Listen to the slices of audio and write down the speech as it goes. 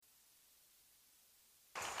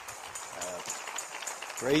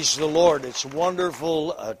Praise the Lord. It's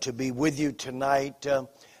wonderful to be with you tonight.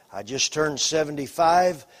 I just turned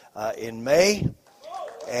 75 in May,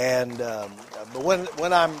 and but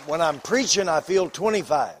when I'm preaching, I feel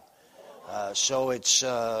 25. So it's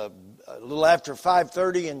a little after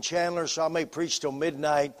 5:30 in Chandler, so I may preach till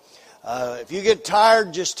midnight. If you get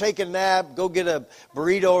tired, just take a nap, go get a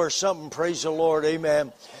burrito or something. Praise the Lord,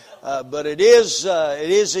 amen. But it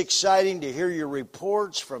is exciting to hear your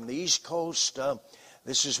reports from the East Coast.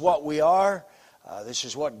 This is what we are. This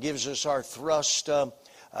is what gives us our thrust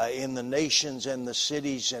in the nations and the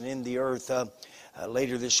cities and in the earth.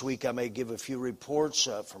 Later this week, I may give a few reports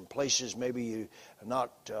from places maybe you are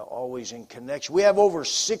not always in connection. We have over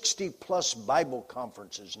 60-plus Bible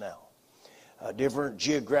conferences now. Different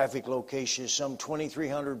geographic locations, some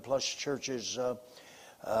 2,300-plus churches.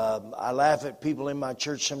 I laugh at people in my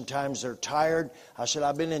church sometimes. They're tired. I said,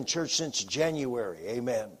 I've been in church since January.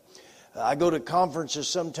 Amen. I go to conferences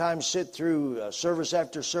sometimes, sit through service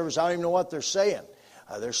after service. I don't even know what they're saying.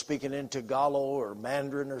 They're speaking in Tagalog or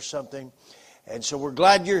Mandarin or something. And so we're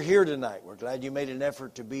glad you're here tonight. We're glad you made an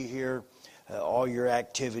effort to be here, all your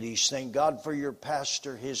activities. Thank God for your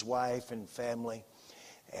pastor, his wife, and family.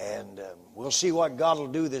 And we'll see what God will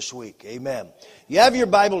do this week. Amen. You have your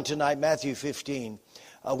Bible tonight, Matthew 15.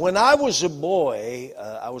 When I was a boy,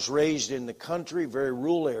 I was raised in the country, very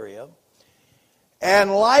rural area.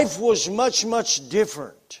 And life was much, much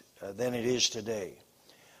different than it is today.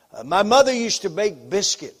 My mother used to bake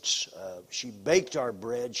biscuits. She baked our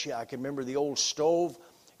bread. I can remember the old stove.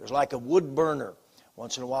 It was like a wood burner.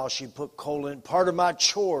 Once in a while she'd put coal in. Part of my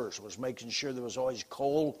chores was making sure there was always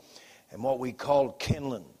coal and what we called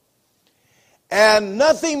kindling. And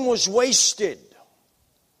nothing was wasted.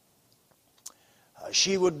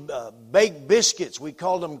 She would bake biscuits. We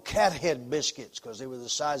called them cat head biscuits because they were the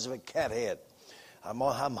size of a cat head. I'm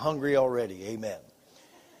hungry already. Amen.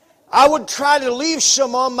 I would try to leave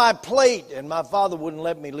some on my plate, and my father wouldn't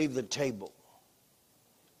let me leave the table.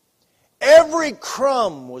 Every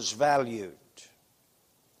crumb was valued.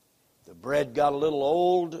 The bread got a little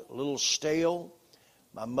old, a little stale.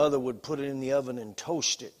 My mother would put it in the oven and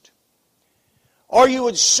toast it. Or you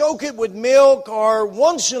would soak it with milk, or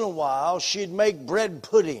once in a while she'd make bread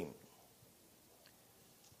pudding.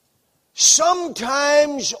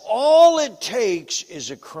 Sometimes all it takes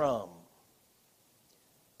is a crumb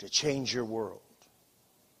to change your world.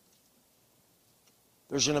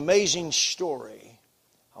 There's an amazing story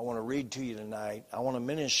I want to read to you tonight. I want to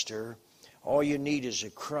minister. All you need is a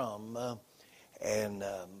crumb. And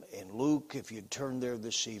in Luke, if you'd turn there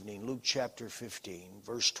this evening, Luke chapter 15,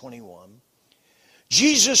 verse 21.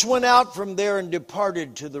 Jesus went out from there and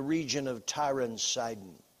departed to the region of Tyre and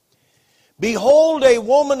Sidon. Behold, a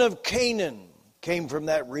woman of Canaan came from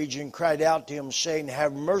that region, cried out to him, saying,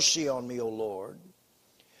 Have mercy on me, O Lord.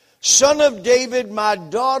 Son of David, my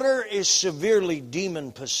daughter is severely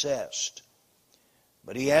demon-possessed.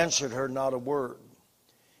 But he answered her not a word.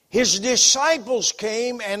 His disciples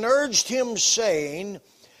came and urged him, saying,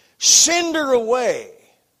 Send her away,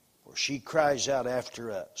 for she cries out after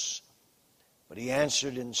us. But he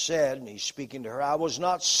answered and said, and he's speaking to her, I was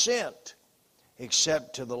not sent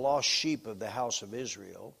except to the lost sheep of the house of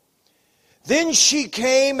Israel. Then she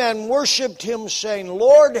came and worshipped him, saying,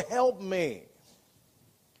 Lord, help me.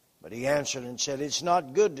 But he answered and said, It's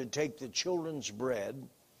not good to take the children's bread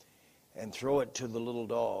and throw it to the little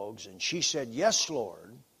dogs. And she said, Yes,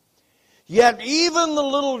 Lord. Yet even the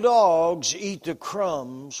little dogs eat the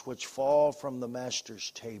crumbs which fall from the master's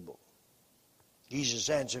table. Jesus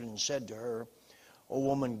answered and said to her, O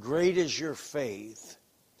woman, great is your faith.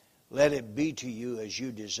 Let it be to you as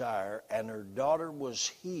you desire. And her daughter was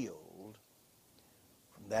healed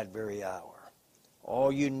from that very hour. All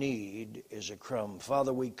you need is a crumb.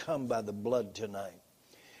 Father, we come by the blood tonight.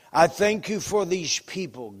 I thank you for these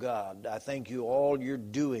people, God. I thank you all you're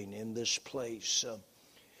doing in this place.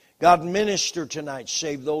 God, minister tonight.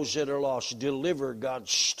 Save those that are lost. Deliver, God.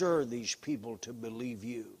 Stir these people to believe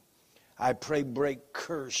you. I pray break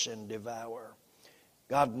curse and devour.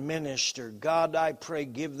 God, minister. God, I pray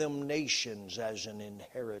give them nations as an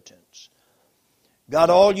inheritance. God,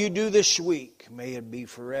 all you do this week, may it be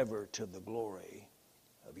forever to the glory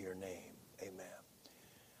of your name. Amen.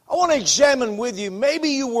 I want to examine with you, maybe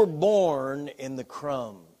you were born in the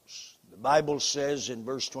crumbs. The Bible says in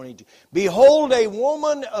verse 22, Behold, a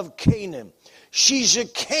woman of Canaan. She's a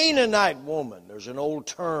Canaanite woman. There's an old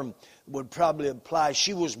term that would probably apply.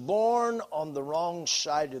 She was born on the wrong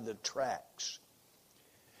side of the tracks.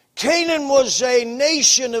 Canaan was a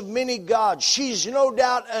nation of many gods. She's no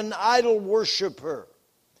doubt an idol worshiper.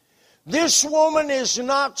 This woman is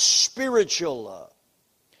not spiritual.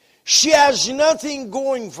 She has nothing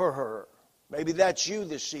going for her. Maybe that's you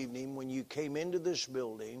this evening when you came into this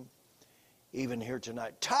building, even here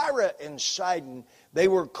tonight. Tyre and Sidon, they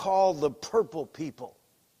were called the purple people,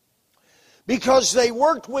 because they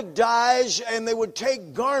worked with dyes, and they would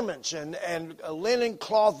take garments and linen,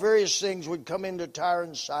 cloth, various things would come into Tyre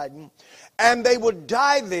and Sidon, and they would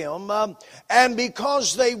dye them. And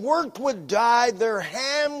because they worked with dye, their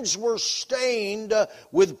hands were stained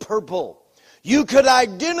with purple. You could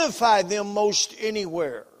identify them most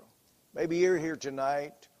anywhere. Maybe you're here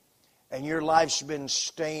tonight and your life's been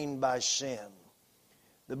stained by sin.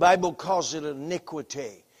 The Bible calls it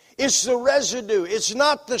iniquity. It's the residue. It's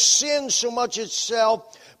not the sin so much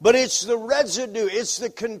itself, but it's the residue. It's the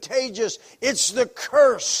contagious. It's the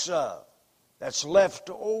curse that's left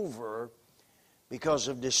over because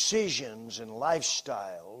of decisions and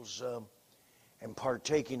lifestyles and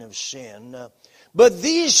partaking of sin. But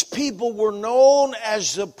these people were known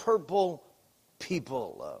as the purple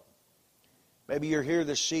people. Maybe you're here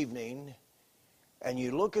this evening and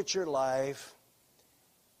you look at your life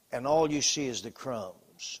and all you see is the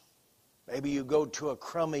crumbs. Maybe you go to a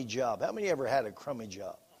crummy job. How many ever had a crummy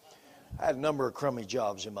job? I had a number of crummy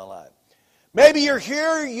jobs in my life. Maybe you're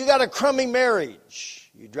here, you got a crummy marriage.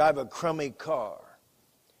 You drive a crummy car.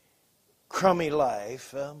 Crummy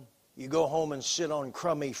life. You go home and sit on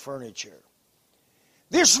crummy furniture.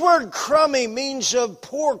 This word crummy means of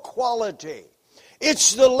poor quality.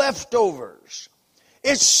 It's the leftovers.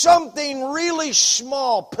 It's something really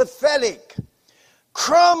small, pathetic.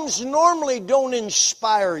 Crumbs normally don't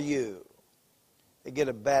inspire you. They get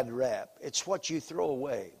a bad rap. It's what you throw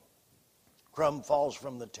away. Crumb falls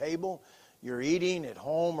from the table. You're eating at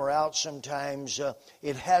home or out sometimes.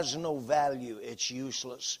 It has no value. It's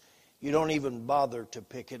useless. You don't even bother to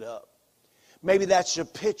pick it up. Maybe that's a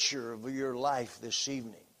picture of your life this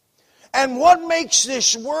evening. And what makes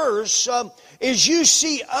this worse is you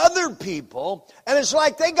see other people, and it's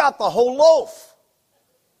like they got the whole loaf.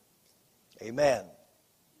 Amen.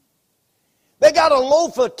 They got a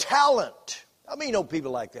loaf of talent. I mean, you know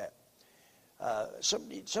people like that.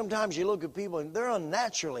 Sometimes you look at people and they're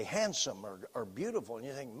unnaturally handsome or beautiful, and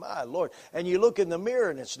you think, my Lord. And you look in the mirror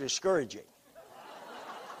and it's discouraging.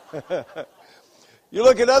 You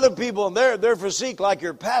look at other people and their physique, like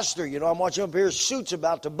your pastor. You know, I'm watching up here, his suit's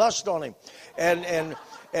about to bust on him.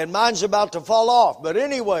 And mine's about to fall off. But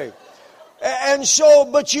anyway,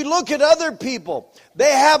 but you look at other people. They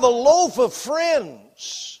have a loaf of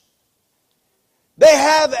friends. They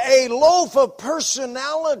have a loaf of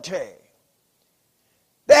personality.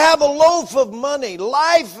 They have a loaf of money.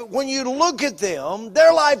 Life, when you look at them,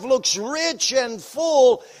 their life looks rich and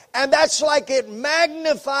full, and that's like it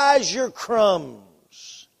magnifies your crumbs.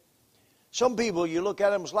 Some people, you look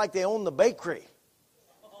at them, it's like they own the bakery.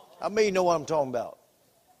 I mean, you know what I'm talking about.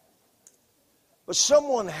 But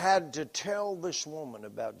someone had to tell this woman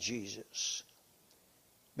about Jesus.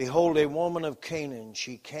 Behold, a woman of Canaan,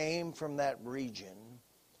 she came from that region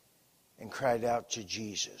and cried out to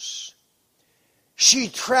Jesus. She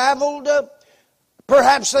traveled.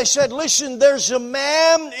 Perhaps they said, listen, there's a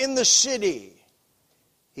man in the city.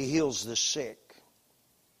 He heals the sick.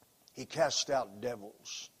 He casts out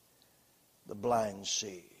devils. The blind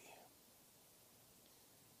see.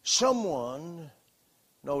 Someone,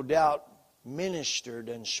 no doubt, ministered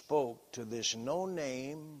and spoke to this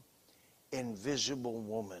no-name, invisible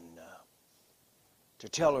woman to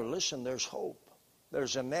tell her, listen, there's hope.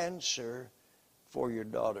 There's an answer for your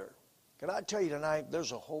daughter. Can I tell you tonight,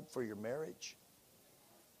 there's a hope for your marriage?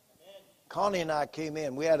 Connie and I came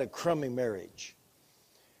in. We had a crummy marriage.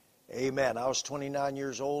 Amen. I was 29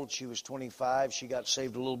 years old. She was 25. She got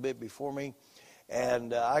saved a little bit before me.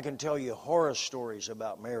 And I can tell you horror stories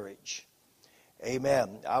about marriage.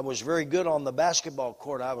 Amen. I was very good on the basketball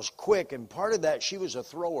court. I was quick. And part of that, she was a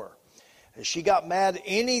thrower. She got mad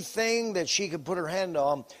anything that she could put her hand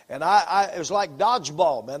on. And it was like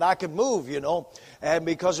dodgeball, man. I could move, you know. And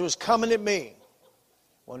because it was coming at me.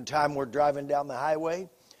 One time we're driving down the highway.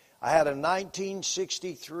 I had a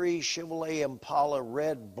 1963 Chevrolet Impala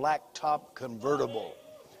red blacktop convertible.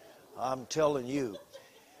 I'm telling you.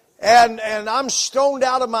 And I'm stoned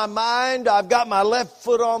out of my mind. I've got my left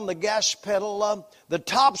foot on the gas pedal. The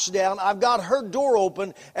top's down. I've got her door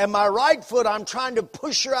open. And my right foot, I'm trying to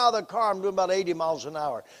push her out of the car. I'm doing about 80 miles an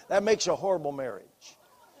hour. That makes a horrible marriage.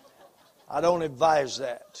 I don't advise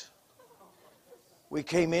that. We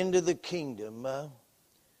came into the kingdom.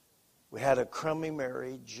 We had a crummy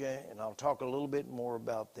marriage, and I'll talk a little bit more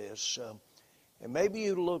about this. And maybe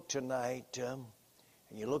you look tonight, and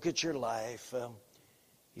you look at your life,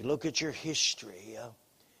 you look at your history.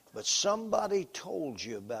 But somebody told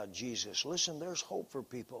you about Jesus. Listen, there's hope for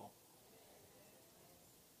people.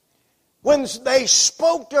 When they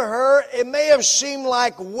spoke to her, it may have seemed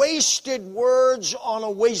like wasted words on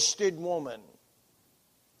a wasted woman.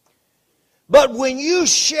 But when you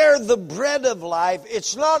share the bread of life,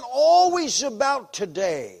 it's not always about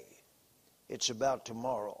today. It's about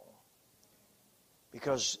tomorrow.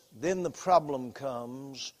 Because then the problem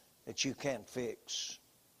comes that you can't fix.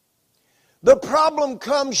 The problem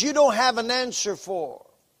comes you don't have an answer for.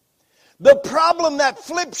 The problem that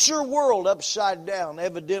flips your world upside down.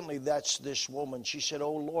 Evidently, that's this woman. She said,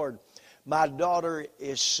 "Oh Lord, my daughter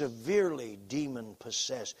is severely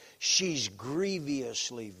demon-possessed. She's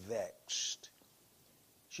grievously vexed.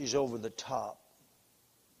 She's over the top.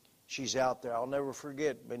 She's out there." I'll never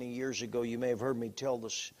forget, many years ago, you may have heard me tell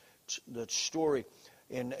the story,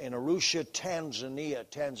 in Arusha, Tanzania.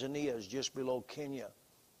 Tanzania is just below Kenya.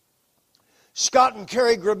 Scott and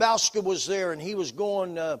Carrie Grabowska was there, and he was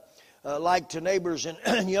going like to neighbors.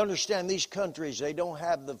 And you understand, these countries, they don't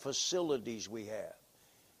have the facilities we have.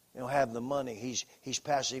 They don't have the money. He's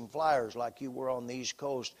passing flyers like you were on the East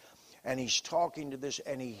Coast, and he's talking to this,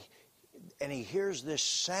 and he hears this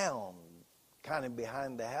sound kind of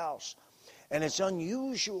behind the house. And it's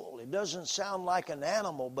unusual. It doesn't sound like an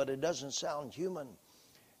animal, but it doesn't sound human.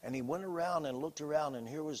 And he went around and looked around, and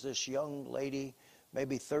here was this young lady,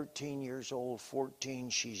 maybe 13 years old, 14.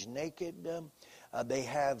 She's naked. They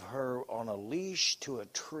have her on a leash to a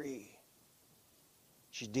tree.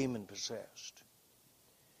 She's demon-possessed.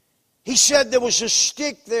 He said there was a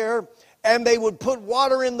stick there, and they would put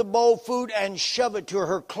water in the bowl, food, and shove it to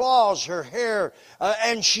her claws, her hair.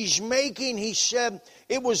 And she's making, he said,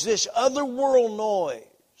 it was this otherworld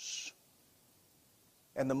noise.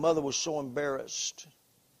 And the mother was so embarrassed.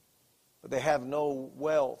 But they have no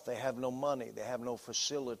wealth, they have no money, they have no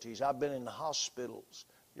facilities. I've been in hospitals,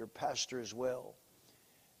 your pastor as well.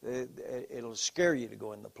 It'll scare you to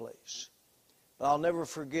go in the place. But I'll never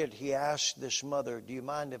forget, he asked this mother, "Do you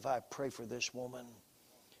mind if I pray for this woman?"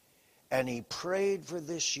 And he prayed for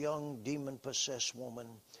this young demon-possessed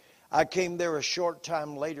woman. I came there a short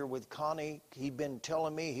time later with Connie. He'd been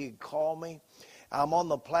telling me, he'd call me. I'm on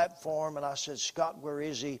the platform, and I said, "Scott, where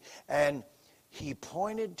is he?" And he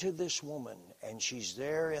pointed to this woman, and she's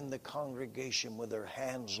there in the congregation with her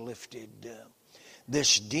hands lifted.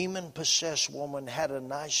 This demon-possessed woman had a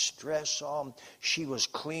nice dress on. She was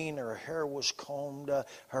clean. Her hair was combed.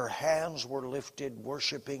 Her hands were lifted,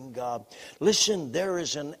 worshiping God. Listen, there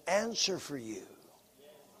is an answer for you.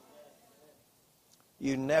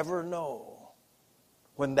 You never know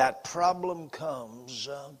when that problem comes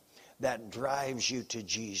that drives you to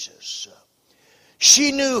Jesus.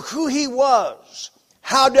 She knew who he was.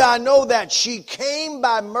 How do I know that? She came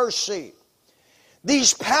by mercy.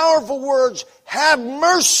 These powerful words, "Have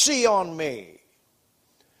mercy on me."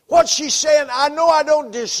 What's she saying? I know I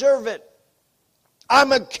don't deserve it.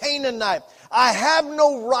 I'm a Canaanite. I have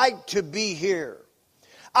no right to be here.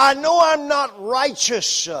 I know I'm not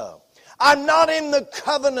righteous. I'm not in the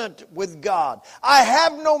covenant with God. I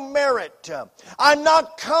have no merit. I'm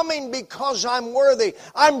not coming because I'm worthy.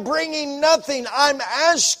 I'm bringing nothing. I'm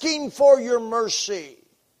asking for your mercy.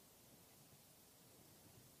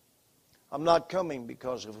 I'm not coming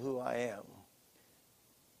because of who I am,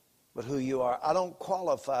 but who you are. I don't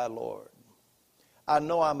qualify, Lord. I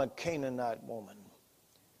know I'm a Canaanite woman,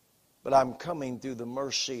 but I'm coming through the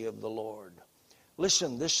mercy of the Lord.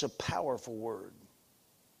 Listen, this is a powerful word.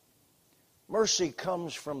 Mercy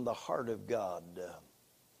comes from the heart of God.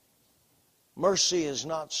 Mercy is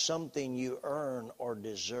not something you earn or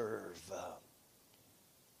deserve.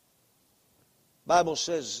 Bible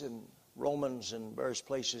says in Romans and various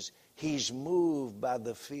places, he's moved by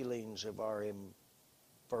the feelings of our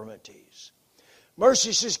infirmities.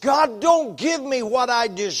 Mercy says, God, don't give me what I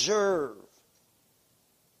deserve.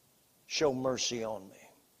 Show mercy on me.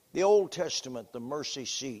 The Old Testament, the mercy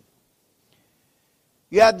seat.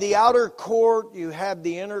 You had the outer court, you had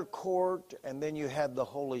the inner court, and then you had the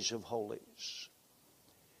holies of holies.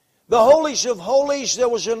 The holies of holies, there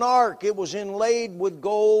was an ark. It was inlaid with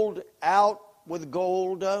gold, out with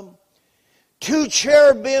gold. 2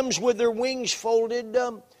 cherubims with their wings folded.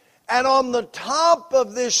 And on the top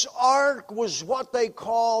of this ark was what they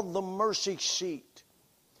called the mercy seat.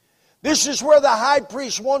 This is where the high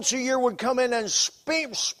priest once a year would come in and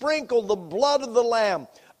sprinkle the blood of the Lamb,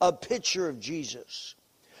 a picture of Jesus.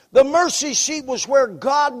 The mercy seat was where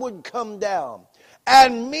God would come down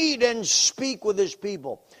and meet and speak with his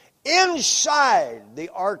people. Inside the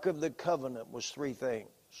Ark of the Covenant was 3 things.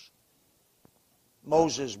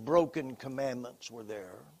 Moses' broken commandments were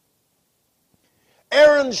there.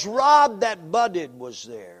 Aaron's rod that budded was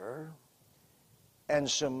there, and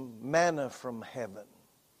some manna from heaven.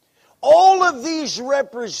 All of these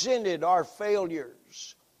represented our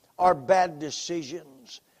failures, our bad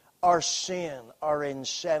decisions, our sin, our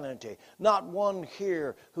insanity. Not one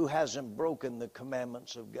here who hasn't broken the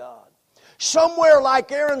commandments of God. Somewhere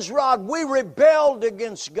like Aaron's rod, we rebelled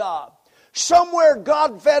against God. Somewhere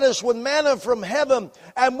God fed us with manna from heaven,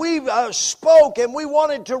 and we spoke and we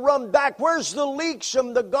wanted to run back. Where's the leeks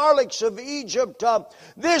and the garlics of Egypt?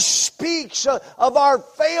 This speaks of our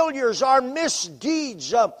failures, our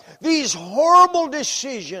misdeeds, these horrible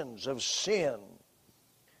decisions of sin,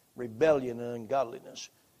 rebellion, and ungodliness.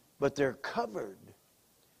 But they're covered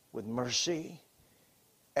with mercy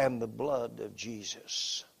and the blood of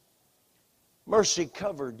Jesus. Mercy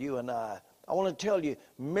covered you and I. I want to tell you,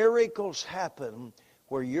 miracles happen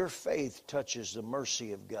where your faith touches the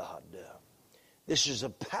mercy of God. This is a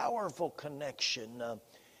powerful connection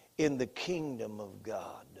in the kingdom of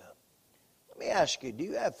God. Let me ask you, do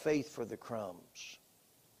you have faith for the crumbs?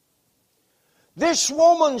 This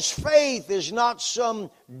woman's faith is not some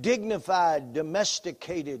dignified,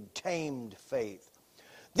 domesticated, tamed faith.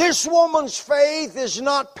 This woman's faith is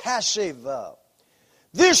not passive.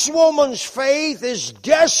 This woman's faith is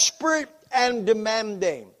desperate and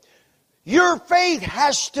demanding. Your faith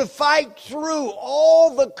has to fight through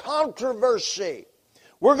all the controversy.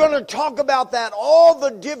 We're going to talk about that, all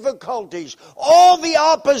the difficulties, all the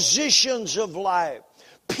oppositions of life.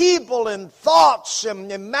 People and thoughts and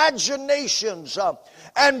imaginations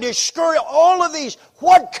and discouragement, all of these.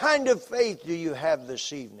 What kind of faith do you have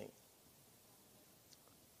this evening?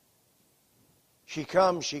 She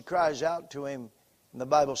comes, she cries out to him, and the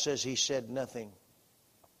Bible says he said nothing.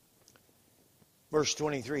 Verse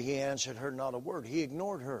 23, he answered her not a word. He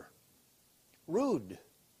ignored her. Rude.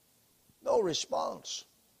 No response.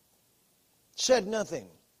 Said nothing.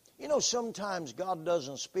 You know, sometimes God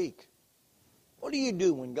doesn't speak. What do you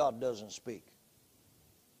do when God doesn't speak?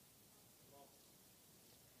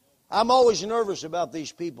 I'm always nervous about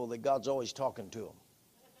these people that God's always talking to them.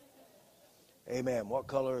 Amen. What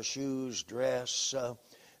color of shoes, dress,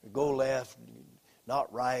 go left,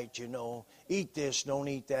 not right, you know. Eat this, don't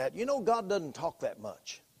eat that. You know, God doesn't talk that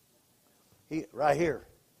much. Right here.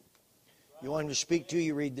 You want him to speak to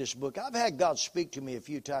you, read this book. I've had God speak to me a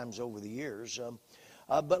few times over the years.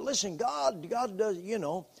 But listen, God does, you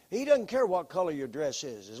know, he doesn't care what color your dress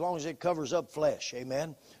is, as long as it covers up flesh.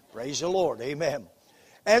 Amen. Praise the Lord. Amen.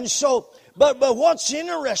 And so, but what's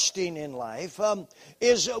interesting in life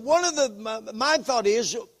is one of the, my thought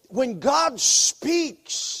is, when God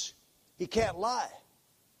speaks, he can't lie.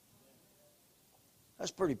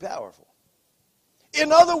 That's pretty powerful.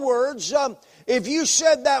 In other words, if you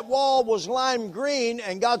said that wall was lime green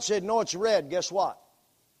and God said, no, it's red, guess what?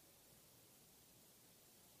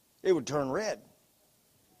 It would turn red.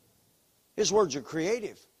 His words are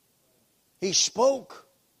creative. He spoke.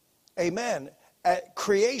 Amen.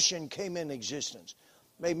 Creation came in existence.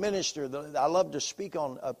 May minister. I love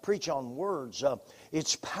to preach on words.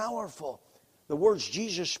 It's powerful. The words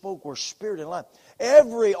Jesus spoke were spirit and life.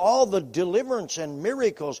 All the deliverance and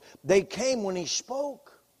miracles, they came when he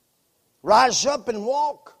spoke. Rise up and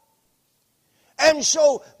walk. And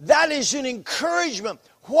so that is an encouragement.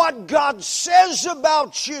 What God says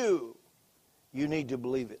about you, you need to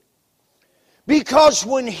believe it. Because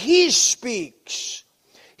when he speaks,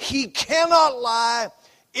 he cannot lie.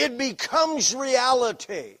 It becomes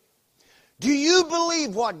reality. Do you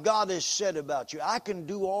believe what God has said about you? I can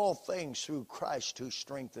do all things through Christ who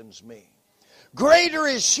strengthens me. Greater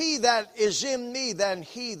is he that is in me than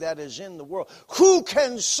he that is in the world. Who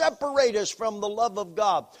can separate us from the love of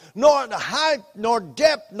God? Nor height, nor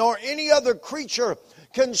depth, nor any other creature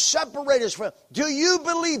can separate us from. Do you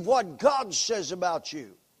believe what God says about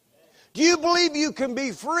you? Do you believe you can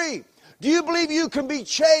be free? Do you believe you can be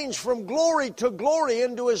changed from glory to glory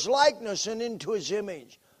into his likeness and into his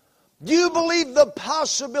image? Do you believe the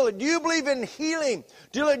possibility? Do you believe in healing?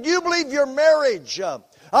 Do you believe your marriage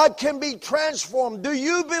can be transformed? Do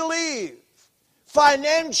you believe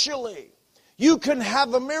financially you can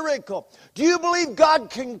have a miracle? Do you believe God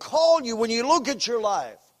can call you when you look at your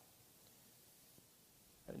life?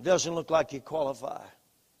 It doesn't look like you qualify.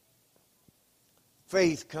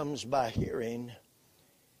 Faith comes by hearing,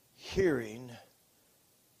 hearing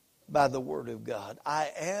by the Word of God. I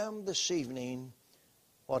am this evening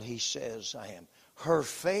what he says I am. Her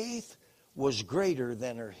faith was greater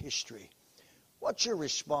than her history. What's your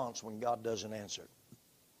response when God doesn't answer?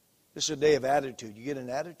 This is a day of attitude. You get an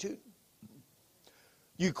attitude?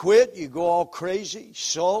 You quit, you go all crazy,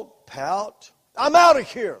 sulk, pout. I'm out of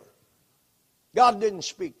here. God didn't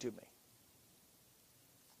speak to me.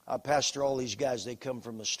 I pastor all these guys. They come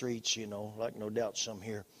from the streets, like no doubt some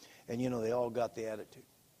here. And, they all got the attitude.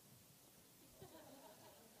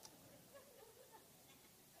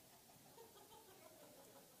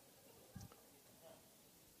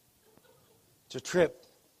 It's a trip.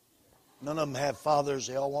 None of them have fathers.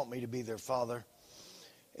 They all want me to be their father.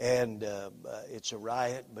 And it's a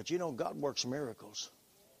riot. But, God works miracles.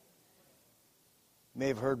 You may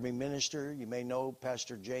have heard me minister. You may know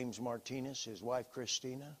Pastor James Martinez, his wife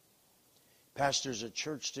Christina. Pastors a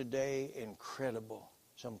church today, incredible.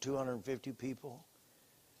 Some 250 people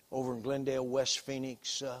over in Glendale, West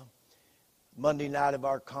Phoenix. Monday night of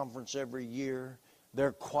our conference every year,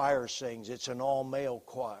 their choir sings. It's an all-male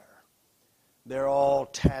choir. They're all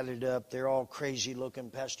tatted up. They're all crazy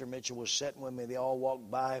looking. Pastor Mitchell was sitting with me. They all walked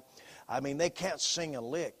by. They can't sing a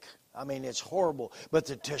lick. It's horrible. But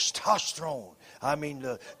the testosterone,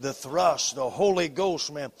 the thrust, the Holy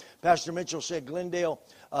Ghost, man. Pastor Mitchell said Glendale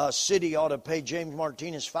City ought to pay James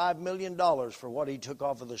Martinez $5 million for what he took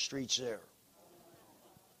off of the streets there.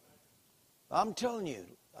 I'm telling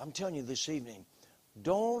you this evening,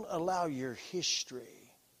 don't allow your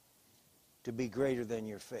history to be greater than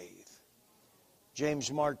your faith.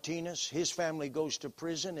 James Martinez, his family goes to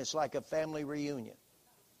prison. It's like a family reunion.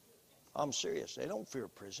 I'm serious. They don't fear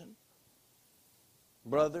prison.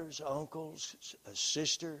 Brothers, uncles, a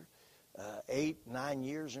sister, 8, 9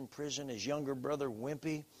 years in prison. His younger brother,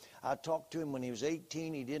 Wimpy, I talked to him when he was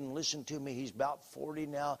 18. He didn't listen to me. He's about 40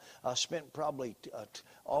 now. I spent probably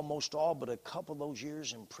almost all but a couple of those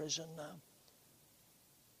years in prison now.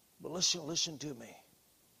 But listen to me.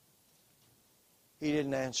 He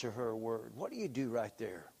didn't answer her a word. What do you do right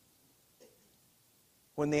there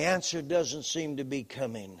when the answer doesn't seem to be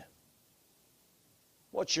coming?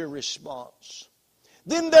 What's your response?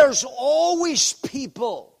 Then there's always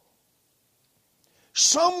people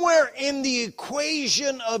somewhere in the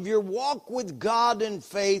equation of your walk with God and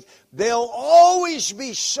faith. There'll always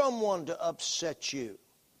be someone to upset you.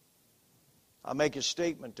 I make a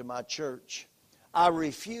statement to my church. I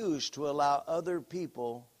refuse to allow other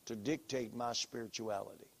people to dictate my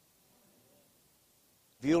spirituality.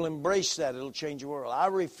 If you'll embrace that, it'll change your world. I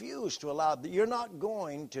refuse to allow that. You're not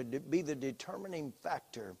going to be the determining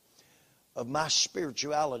factor of my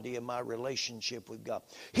spirituality and my relationship with God.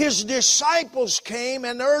 His disciples came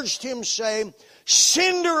and urged him, saying,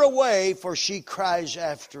 "Send her away, for she cries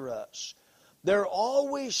after us." There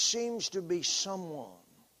always seems to be someone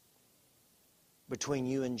between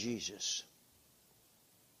you and Jesus.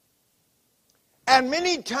 And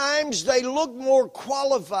many times they look more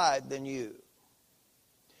qualified than you.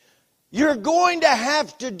 You're going to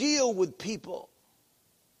have to deal with people.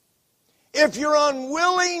 If you're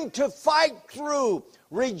unwilling to fight through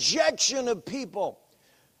rejection of people,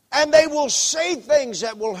 and they will say things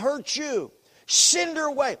that will hurt you, send her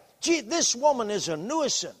away. Gee, this woman is a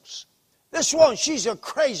nuisance. This woman, she's a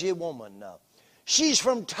crazy woman now. She's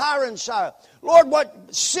from Tyre and Sidon. Lord,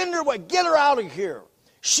 what? Send her away. Get her out of here.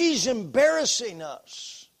 She's embarrassing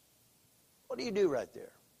us. What do you do right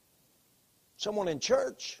there? Someone in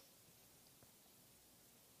church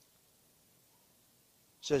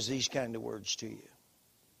says these kind of words to you.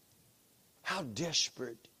 How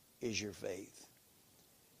desperate is your faith?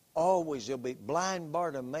 Always there'll be blind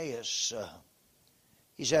Bartimaeus.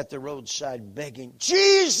 He's at the roadside begging,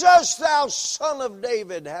 "Jesus, thou son of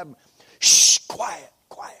David, have..." Shh, quiet,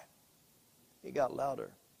 quiet. He got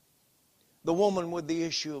louder. The woman with the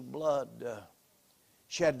issue of blood,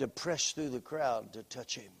 she had to press through the crowd to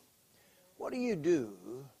touch him. What do you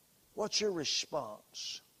do? What's your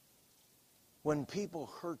response when people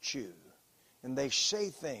hurt you and they say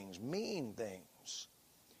things, mean things,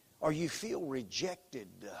 or you feel rejected?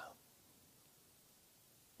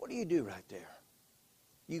 What do you do right there?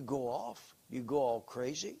 You go off. You go all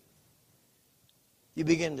crazy. You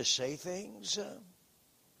begin to say things.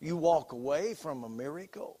 You walk away from a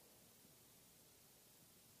miracle.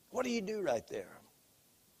 What do you do right there?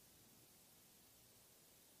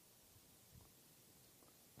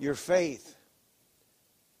 Your faith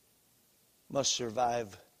must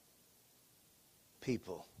survive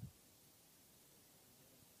people.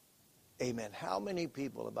 Amen. How many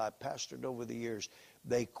people have I pastored over the years?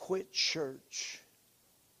 They quit church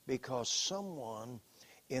because someone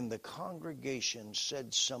in the congregation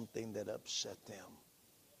said something that upset them.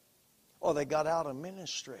 Or they got out of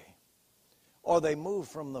ministry. Or they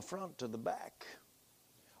moved from the front to the back.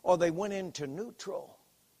 Or they went into neutral.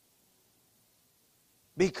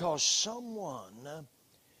 Because someone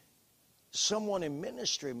in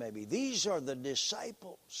ministry maybe, these are the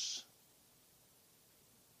disciples.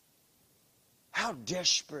 How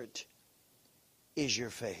desperate is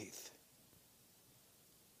your faith?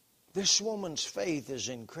 This woman's faith is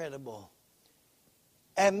incredible.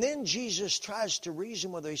 And then Jesus tries to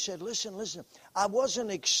reason with her. He said, listen, I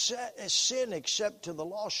wasn't a sin except to the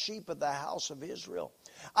lost sheep of the house of Israel.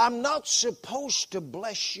 I'm not supposed to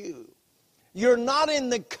bless you. You're not in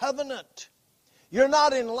the covenant. You're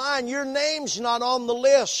not in line. Your name's not on the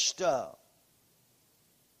list.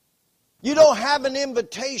 You don't have an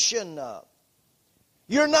invitation.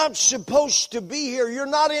 You're not supposed to be here. You're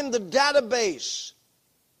not in the database.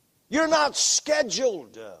 You're not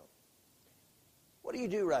scheduled. What do you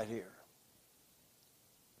do right here?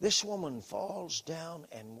 This woman falls down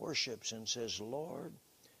and worships and says, Lord,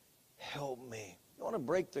 help me. You want to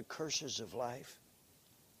break the curses of life?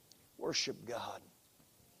 Worship God.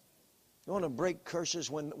 You want to break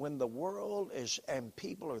curses when the world is and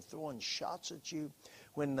people are throwing shots at you,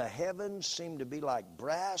 when the heavens seem to be like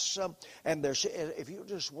brass, and if you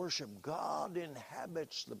just worship, God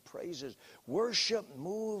inhabits the praises. Worship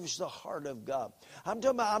moves the heart of God. I'm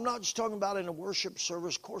not just talking about in a worship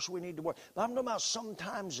service. Of course, we need to work, but I'm talking about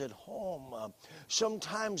sometimes at home,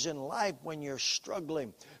 sometimes in life when you're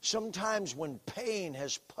struggling, sometimes when pain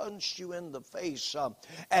has punched you in the face,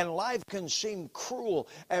 and life can seem cruel,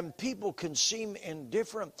 and people can seem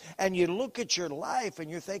indifferent, and you look at your life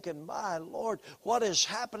and you're thinking, my Lord, what is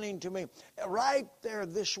happening to me? Right there,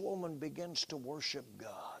 this woman begins to worship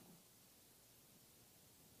God.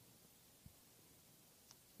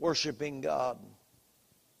 Worshiping God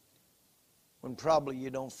when probably you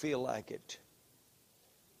don't feel like it.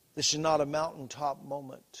 This is not a mountaintop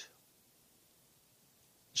moment.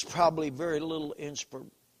 There's probably very little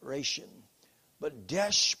inspiration, but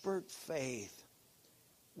desperate faith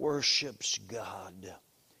worships God.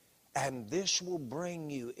 And this will bring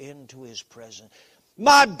you into His presence.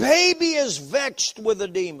 My baby is vexed with a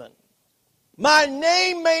demon. My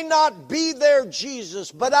name may not be there,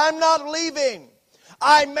 Jesus, but I'm not leaving.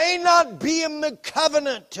 I may not be in the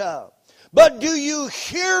covenant, but do you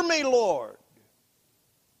hear me, Lord?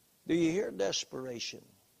 Do you hear desperation?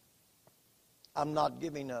 I'm not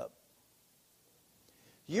giving up.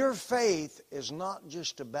 Your faith is not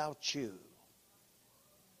just about you.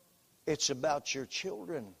 It's about your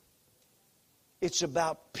children. It's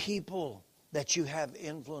about people that you have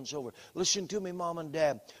influence over. Listen to me, Mom and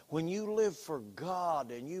Dad. When you live for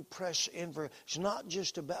God and you press in for, it's not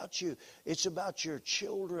just about you. It's about your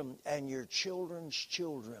children and your children's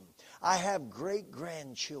children. I have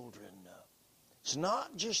great-grandchildren. It's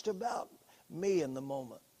not just about me in the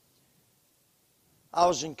moment. I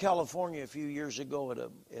was in California a few years ago at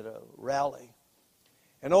a rally.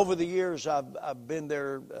 And over the years, I've been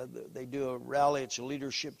there. They do a rally. It's a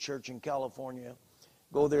leadership church in California.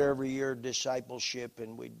 Go there every year, discipleship,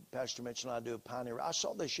 and Pastor Mitchell and I do a pioneer. I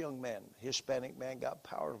saw this young man, Hispanic man, got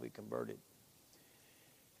powerfully converted.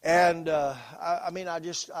 And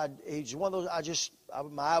he's one of those.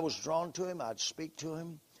 My eye was drawn to him. I'd speak to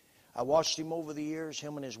him. I watched him over the years.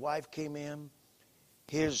 Him and his wife came in.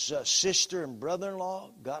 His sister and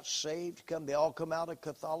brother-in-law got saved. They all come out of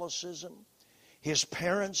Catholicism. His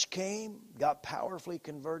parents came, got powerfully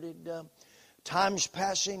converted. Time's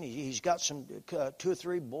passing. He's got some 2 or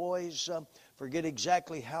 3 boys. Forget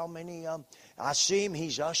exactly how many. I see him.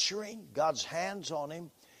 He's ushering. God's hands on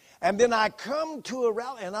him. And then I come to a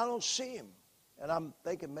rally, and I don't see him. And I'm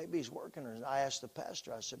thinking maybe he's working. I asked the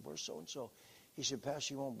pastor. I said, where's so-and-so? He said,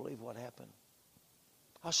 Pastor, you won't believe what happened.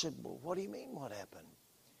 I said, well, what do you mean what happened?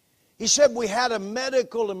 He said, we had a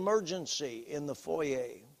medical emergency in the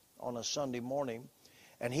foyer on a Sunday morning.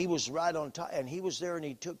 And he was right on time. And he was there, and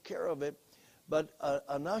he took care of it. But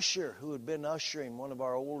an usher who had been ushering, one of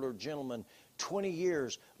our older gentlemen, 20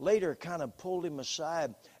 years later, kind of pulled him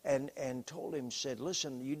aside and told him, said,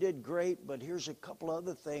 listen, you did great, but here's a couple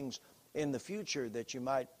other things in the future that you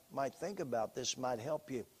might think about. This might help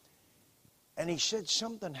you. And he said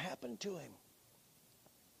something happened to him.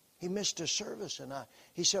 He missed a service, and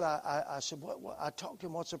he said, I said, what? I talked to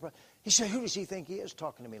him, what's the problem? He said, who does he think he is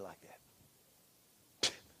talking to me like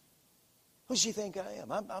that? Who does he think I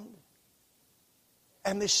am?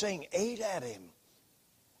 And this thing ate at him.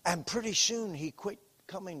 And pretty soon he quit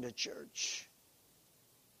coming to church.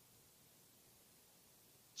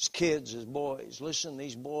 His kids, his boys. Listen,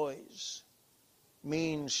 these boys,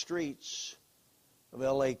 mean streets of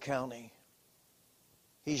L.A. County.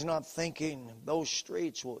 He's not thinking those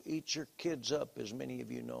streets will eat your kids up, as many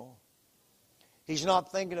of you know. He's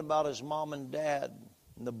not thinking about his mom and dad,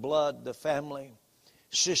 and the blood, the family,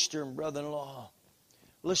 sister and brother-in-law.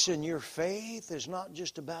 Listen, your faith is not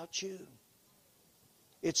just about you.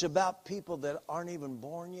 It's about people that aren't even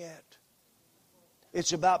born yet.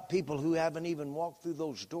 It's about people who haven't even walked through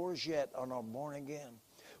those doors yet and are born again.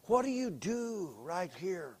 What do you do right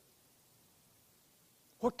here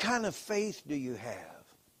What kind of faith do you have?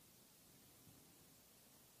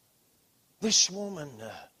 This woman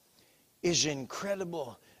is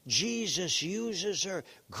incredible. Jesus uses her.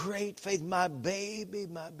 Great faith. My baby,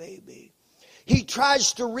 my baby. He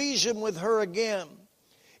tries to reason with her again.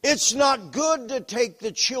 It's not good to take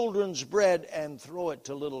the children's bread and throw it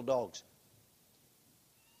to little dogs.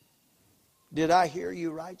 Did I hear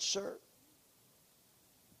you right, sir?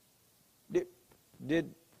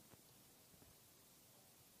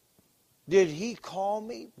 Did he call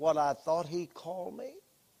me what I thought he called me?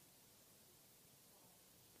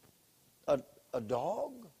 A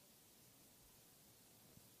dog?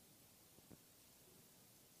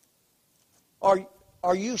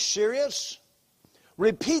 Are you serious?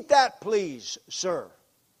 Repeat that, please, sir.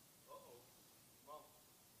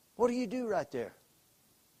 What do you do right there?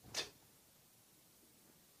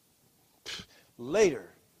 Later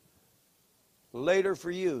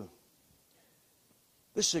for you.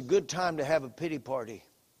 This is a good time to have a pity party.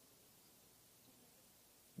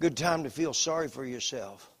 Good time to feel sorry for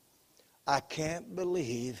yourself. I can't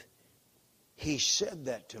believe he said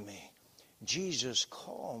that to me. Jesus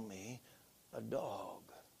called me a dog.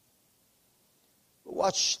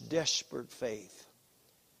 Watch desperate faith.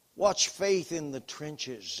 Watch faith in the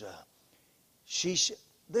trenches.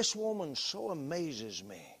 This woman so amazes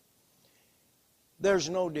me. There's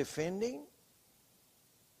no defending.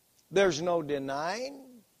 There's no denying.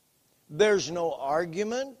 There's no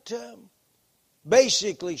argument.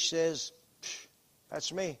 Basically says,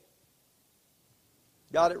 that's me.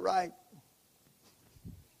 Got it right.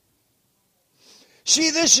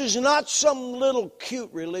 See, this is not some little cute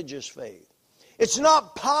religious faith. It's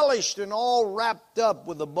not polished and all wrapped up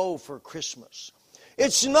with a bow for Christmas.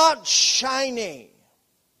 It's not shiny.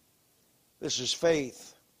 This is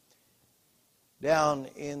faith down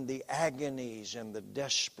in the agonies and the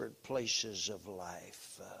desperate places of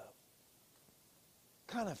life. What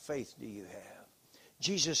kind of faith do you have?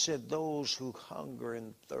 Jesus said, those who hunger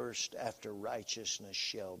and thirst after righteousness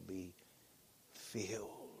shall be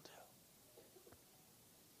filled.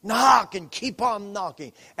 Knock and keep on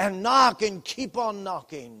knocking. And knock and keep on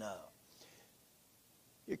knocking.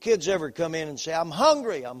 Your kids ever come in and say, I'm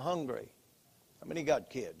hungry, I'm hungry. How many got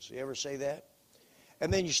kids? You ever say that?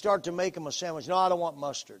 And then you start to make them a sandwich. No, I don't want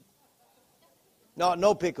mustard.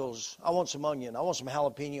 No pickles. I want some onion. I want some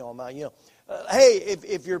jalapeno on mine. Hey,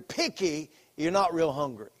 if you're picky, you're not real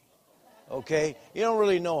hungry. Okay? You don't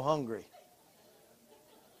really know hungry.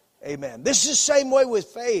 Amen. This is the same way with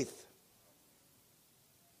faith.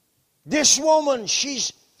 This woman,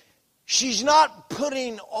 she's not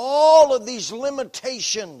putting all of these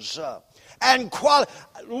limitations and quality.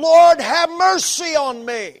 Lord, have mercy on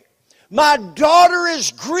me. My daughter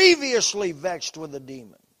is grievously vexed with a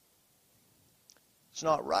demon. It's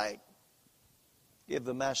not right. Give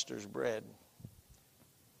the master's bread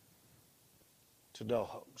to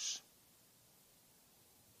dogs.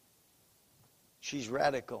 She's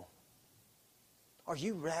radical. Are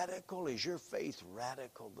you radical? Is your faith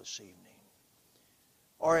radical this evening?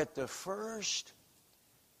 Or at the first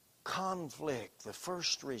conflict, the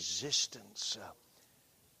first resistance,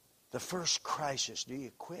 the first crisis, do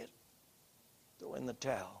you quit? Throw in the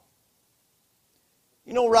towel.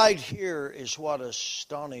 You know, right here is what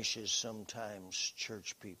astonishes sometimes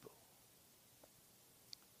church people.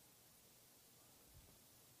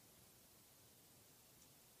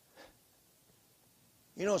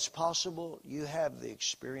 You know, it's possible you have the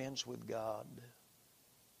experience with God.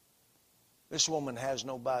 This woman has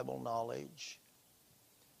no Bible knowledge.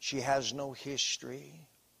 She has no history.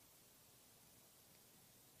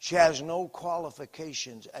 She has no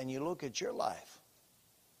qualifications. And you look at your life.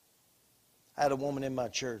 I had a woman in my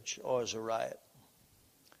church. Oh, it was a riot.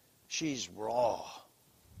 She's raw.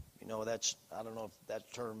 You know, that's, I don't know if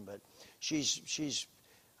that term, but she's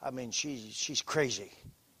crazy.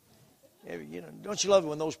 You know, don't you love it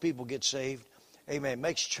when those people get saved? Amen. It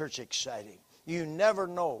makes church exciting. You never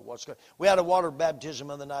know what's going on. We had a water baptism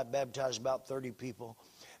the other night, baptized about 30 people.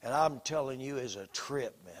 And I'm telling you, it's a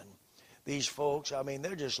trip, man. These folks, I mean,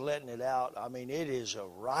 they're just letting it out. I mean, it is a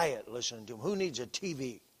riot listening to them. Who needs a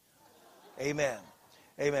TV? Amen.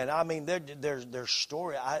 Amen. I mean, their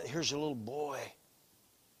story. Here's a little boy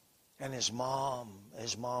and his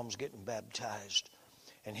mom's getting baptized.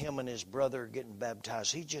 And him and his brother getting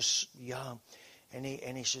baptized. He's just young. And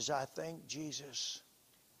he says, I thank Jesus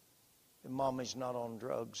that Mommy's not on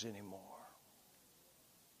drugs anymore.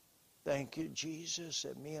 Thank you, Jesus,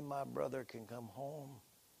 that me and my brother can come home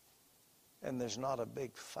and there's not a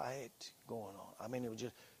big fight going on. I mean, it was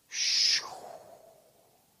just shoo.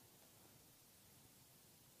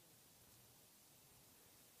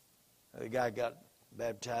 The guy got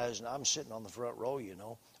baptized, and I'm sitting on the front row, you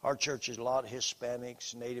know. Our church is a lot of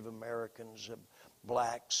Hispanics, Native Americans,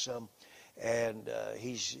 blacks, and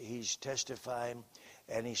he's testifying,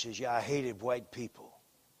 and he says, yeah, I hated white people.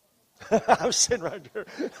 I'm sitting right there.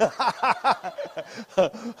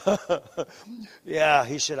 Yeah,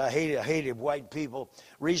 he said, I hated white people.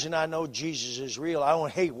 Reason I know Jesus is real, I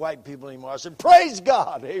don't hate white people anymore. I said, praise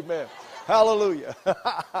God, amen, hallelujah.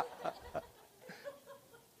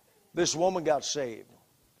 This woman got saved.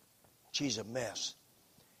 She's a mess.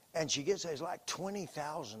 And she gets, it's like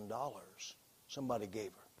 $20,000 somebody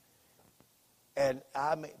gave her. And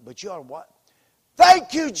but you know what?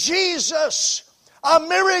 Thank you, Jesus. A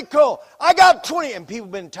miracle. I got 20. And people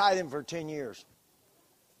have been tithing for 10 years.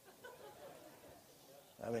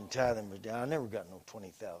 I've been tithing, but I never got no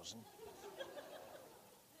 20,000.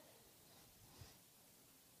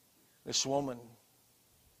 This woman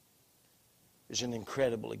is an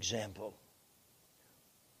incredible example.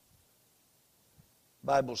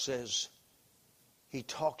 Bible says, he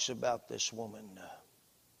talks about this woman.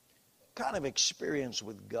 What kind of experience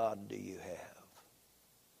with God do you have?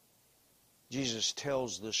 Jesus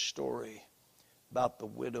tells the story about the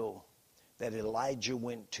widow that Elijah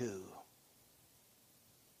went to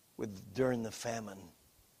during the famine.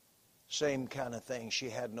 Same kind of thing. She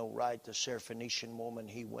had no right. The Syrophoenician woman,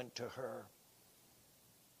 he went to her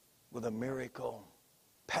with a miracle.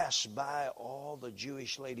 Passed by all the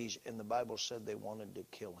Jewish ladies, and the Bible said they wanted to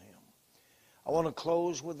kill him. I want to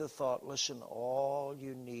close with the thought, listen, all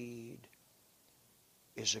you need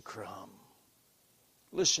is a crumb.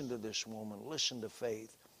 Listen to this woman. Listen to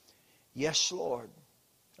faith. Yes, Lord.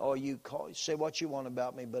 Oh, you say what you want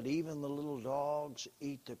about me, but even the little dogs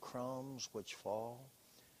eat the crumbs which fall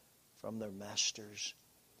from their master's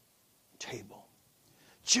table.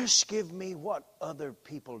 Just give me what other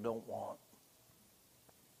people don't want.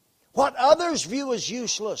 What others view as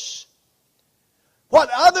useless. What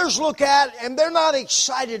others look at and they're not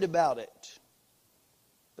excited about it.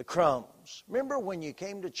 The crumbs. Remember when you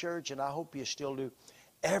came to church, and I hope you still do,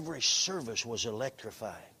 every service was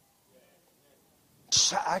electrifying.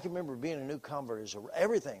 I can remember being a new convert.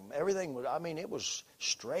 Everything was, it was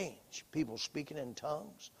strange. People speaking in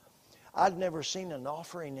tongues. I'd never seen an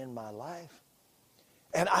offering in my life.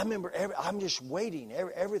 And I remember, I'm just waiting,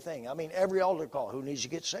 everything. Every altar call, who needs to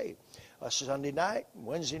get saved? Sunday night,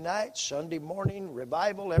 Wednesday night, Sunday morning,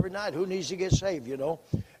 revival, every night, who needs to get saved,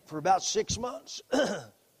 for about 6 months.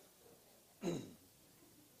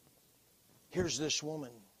 Here's this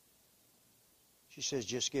woman. She says,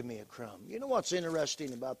 just give me a crumb. You know what's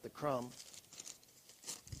interesting about the crumb?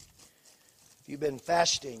 If you've been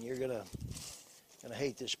fasting, you're going to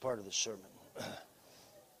hate this part of the sermon.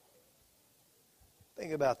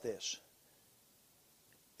 Think about this.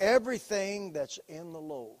 Everything that's in the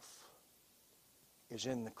loaf is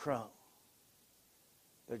in the crumb.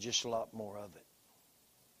 There's just a lot more of it.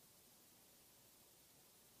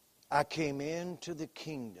 I came into the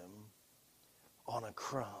kingdom on a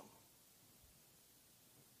crumb.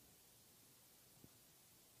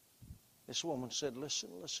 This woman said, listen,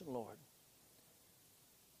 Lord.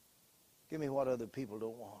 Give me what other people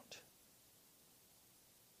don't want.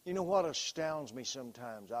 You know what astounds me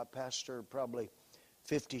sometimes? I pastor probably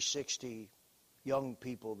 50, 60 young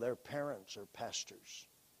people. Their parents are pastors.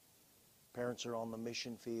 Parents are on the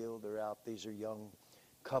mission field. They're out. These are young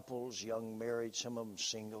couples, young married, some of them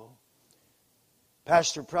single.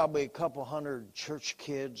 Pastor probably a couple hundred church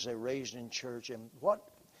kids they raised in church. And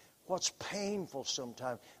what's painful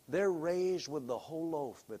sometimes, they're raised with the whole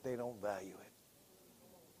loaf, but they don't value it.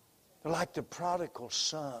 They're like the prodigal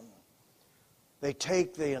son. They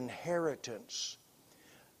take the inheritance.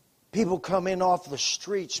 People come in off the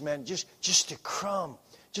streets, man, just a crumb.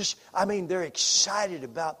 They're excited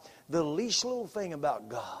about the least little thing about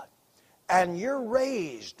God. And you're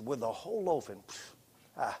raised with a whole loaf, and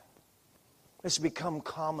it's become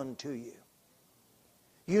common to you.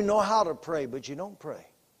 You know how to pray, but you don't pray.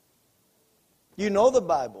 You know the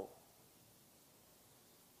Bible,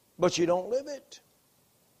 but you don't live it.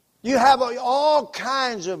 You have all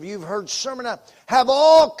kinds of, you've heard sermon, have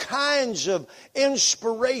all kinds of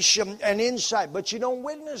inspiration and insight, but you don't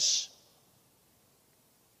witness.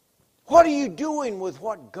 What are you doing with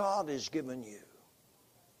what God has given you?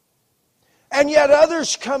 And yet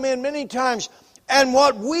others come in many times, and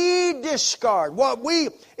what we discard, we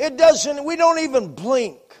don't even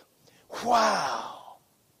blink. Wow.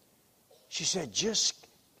 She said, just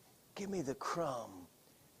give me the crumb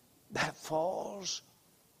that falls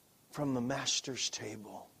from the master's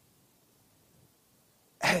table.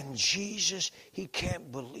 And Jesus, he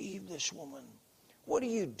can't believe this woman. What are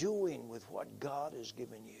you doing with what God has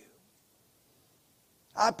given you?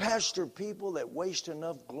 I pastor people that waste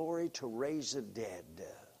enough glory to raise the dead.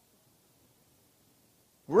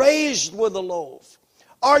 Raised with a loaf.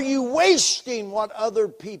 Are you wasting what other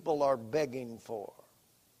people are begging for?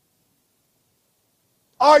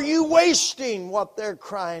 Are you wasting what they're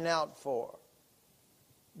crying out for?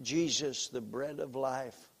 Jesus, the bread of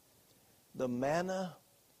life, the manna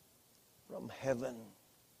from heaven.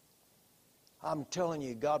 I'm telling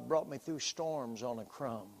you, God brought me through storms on a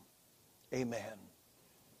crumb. Amen.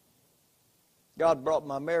 God brought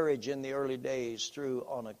my marriage in the early days through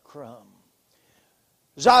on a crumb.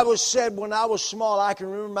 As I was said, when I was small, I can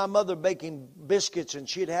remember my mother baking biscuits, and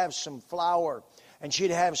she'd have some flour, and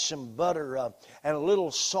she'd have some butter, and a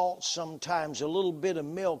little salt sometimes, a little bit of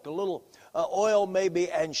milk, a little oil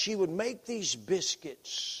maybe, and she would make these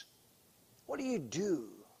biscuits. What do you do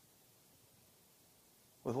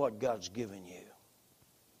with what God's given you?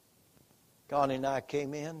 Connie and I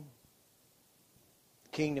came in,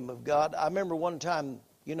 kingdom of God. I remember one time,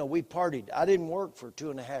 we partied. I didn't work for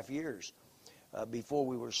 2.5 years. Before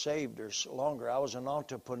we were saved or longer. I was an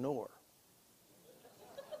entrepreneur.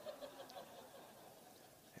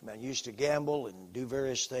 I used to gamble and do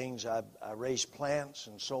various things. I raised plants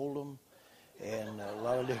and sold them, and a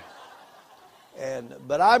lot of different.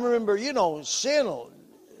 But I remember, sin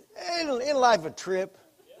in life a trip.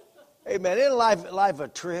 Amen. In life a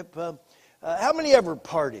trip. How many ever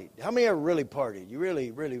partied? How many ever really partied? You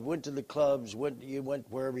really went to the clubs, you went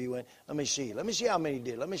wherever you went. Let me see how many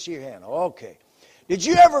did. Let me see your hand. Okay. Did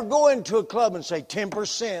you ever go into a club and say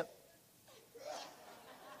 10%?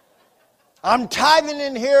 I'm tithing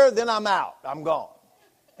in here, then I'm out. I'm gone.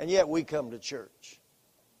 And yet we come to church.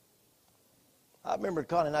 I remember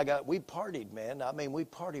Connie and we partied, man. We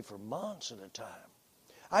partied for months at a time.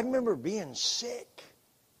 I remember being sick.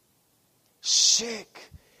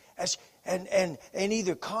 And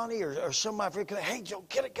either Connie or some of my friends, hey, Joe,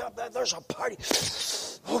 get it, there's a party.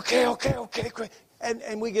 Okay, great.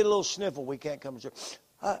 And we get a little sniffle. We can't come to church.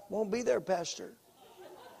 I won't be there, Pastor.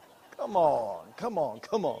 Come on.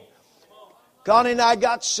 Connie and I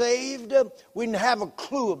got saved. We didn't have a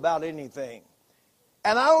clue about anything.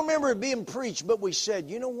 And I don't remember it being preached, but we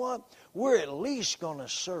said, you know what? We're at least going to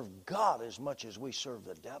serve God as much as we serve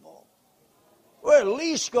the devil. We're at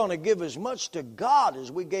least going to give as much to God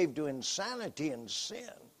as we gave to insanity and sin.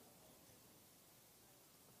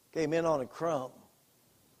 Came in on a crumb.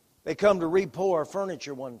 They come to repo our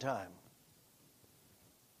furniture one time.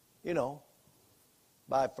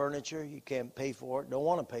 Buy furniture, you can't pay for it, don't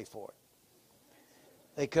want to pay for it.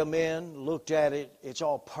 They come in, looked at it, it's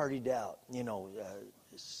all partied out.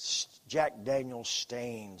 Jack Daniels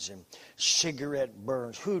stains and cigarette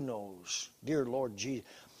burns. Who knows? Dear Lord Jesus.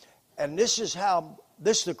 And this is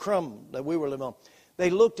the crumb that we were living on. They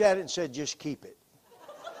looked at it and said, just keep it.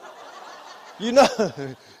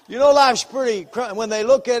 Life's pretty. When they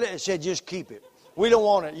look at it, it said, just keep it. We don't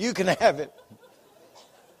want it. You can have it.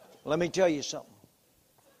 Let me tell you something.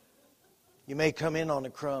 You may come in on a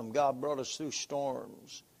crumb. God brought us through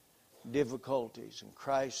storms, difficulties, and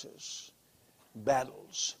crisis,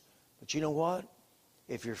 battles. But you know what?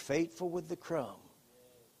 If you're faithful with the crumb,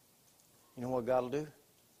 you know what God will do?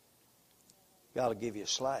 God will give you a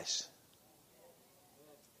slice.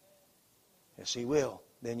 Yes, He will.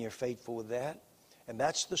 Then you're faithful with that. And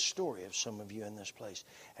that's the story of some of you in this place.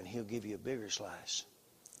 And He'll give you a bigger slice.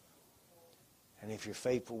 And if you're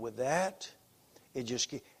faithful with that, and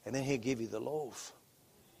then He'll give you the loaf.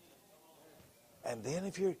 And then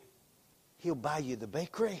He'll buy you the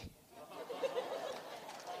bakery.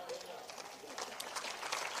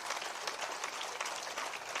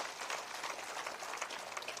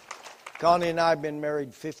 Connie and I have been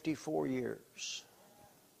married 54 years.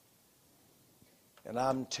 And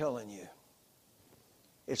I'm telling you,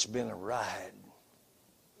 it's been a ride.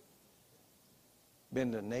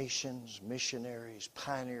 Been to nations, missionaries,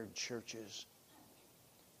 pioneered churches,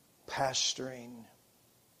 pastoring.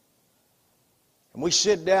 And we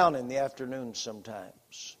sit down in the afternoon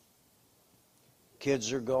sometimes.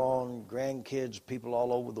 Kids are gone, grandkids, people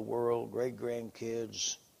all over the world,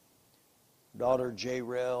 great-grandkids. Daughter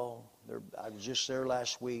J-Rel, I was just there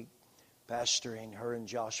last week, pastoring. Her and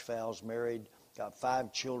Josh Fowles married, got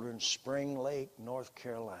 5 children, Spring Lake, North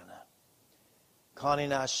Carolina. Connie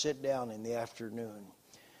and I sit down in the afternoon.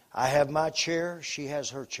 I have my chair, she has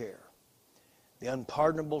her chair. The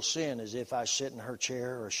unpardonable sin is if I sit in her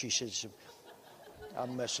chair or she sits.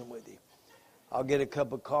 I'm messing with you. I'll get a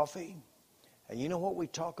cup of coffee, and you know what we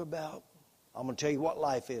talk about? I'm going to tell you what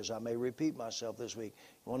life is. I may repeat myself this week.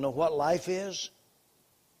 You want to know what life is?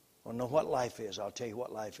 Want to know what life is? I'll tell you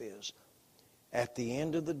what life is. At the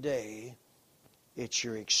end of the day, It's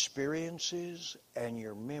your experiences and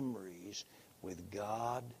your memories with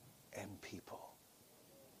God and people.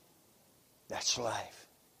 That's life.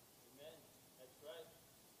 Amen. That's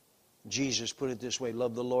right. Jesus put it this way: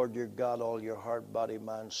 love the Lord your God, all your heart, body,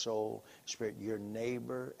 mind, soul, spirit, your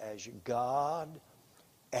neighbor as your God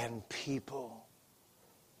and people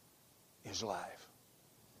is life.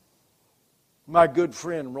 My good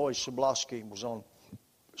friend Roy Soblowski was on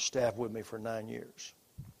staff with me for 9 years.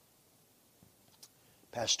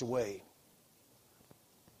 Passed away.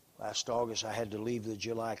 Last August I had to leave the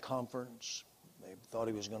July conference. They thought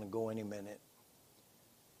he was going to go any minute.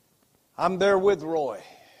 I'm there with Roy,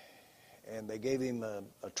 and they gave him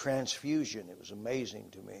a transfusion. It was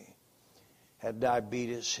amazing to me. Had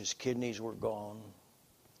diabetes, his kidneys were gone.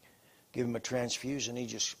 Give him a transfusion, he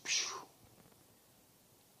just...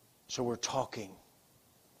 So we're talking.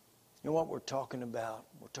 You know what we're talking about?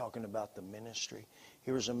 We're talking about the ministry.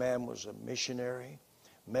 Here was a man who was a missionary,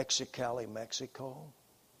 Mexicali, Mexico.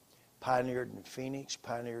 Pioneered in Phoenix,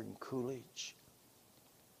 pioneered in Coolidge.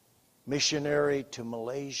 Missionary to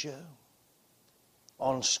Malaysia.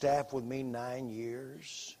 On staff with me 9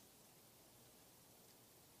 years.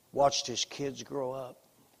 Watched his kids grow up.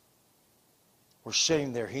 We're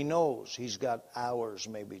sitting there. He knows he's got hours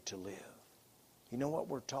maybe to live. You know what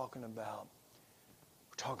we're talking about?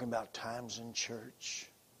 We're talking about times in church.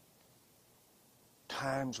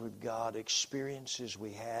 Times with God, experiences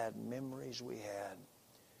we had, memories we had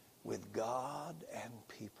with God and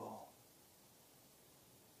people.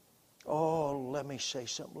 Oh, let me say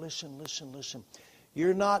something. Listen.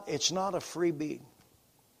 It's not a freebie.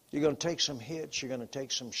 You're going to take some hits. You're going to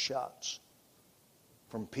take some shots.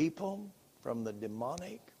 From people, from the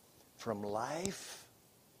demonic, from life.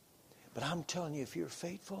 But I'm telling you, if you're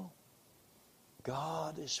faithful,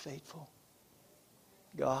 God is faithful.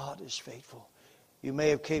 God is faithful. You may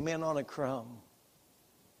have came in on a crumb.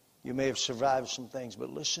 You may have survived some things, but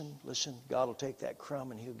listen, God will take that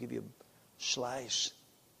crumb and He'll give you a slice.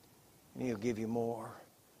 And He'll give you more.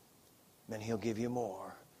 Then He'll give you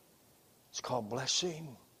more. It's called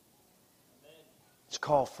blessing. It's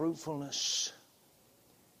called fruitfulness.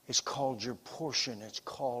 It's called your portion. It's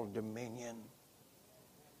called dominion.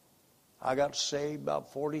 I got saved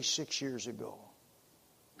about 46 years ago.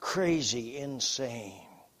 Crazy, insane.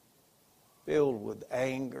 Filled with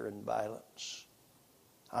anger and violence.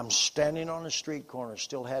 I'm standing on a street corner,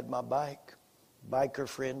 still had my bike. Biker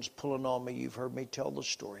friends pulling on me. You've heard me tell the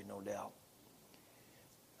story, no doubt.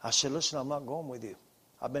 I said, listen, I'm not going with you.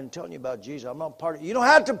 I've been telling you about Jesus. I'm not partying. You don't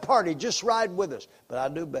have to party. Just ride with us. But I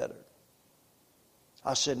do better.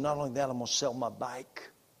 I said, not only that, I'm going to sell my bike.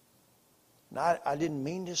 Now, I didn't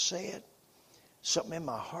mean to say it. Something in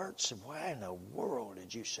my heart said, why in the world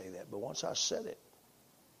did you say that? But once I said it,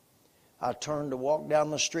 I turned to walk down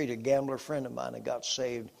the street. A gambler friend of mine had got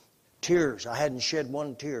saved. Tears. I hadn't shed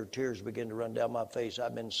one tear. Tears began to run down my face.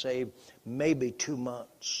 I've been saved maybe 2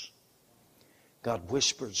 months. God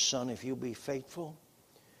whispered, son, if you'll be faithful,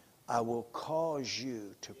 I will cause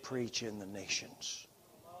you to preach in the nations.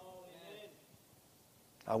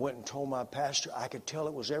 I went and told my pastor, I could tell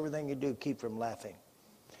it was everything you do, keep from laughing.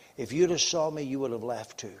 If you'd have saw me, you would have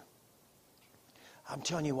laughed too. I'm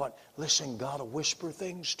telling you what, listen, God will whisper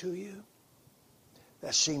things to you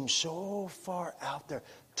that seem so far out there.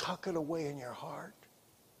 Tuck it away in your heart.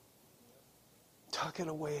 Tuck it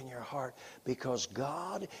away in your heart. Because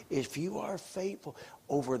God, if you are faithful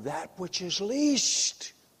over that which is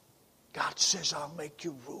least, God says, I'll make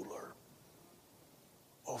you ruler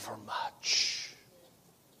over much.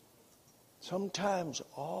 Sometimes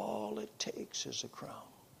all it takes is a crumb.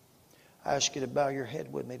 I ask you to bow your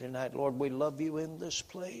head with me tonight. Lord, we love you in this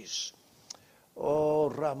place. Oh,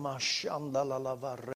 Ramashandalalavare.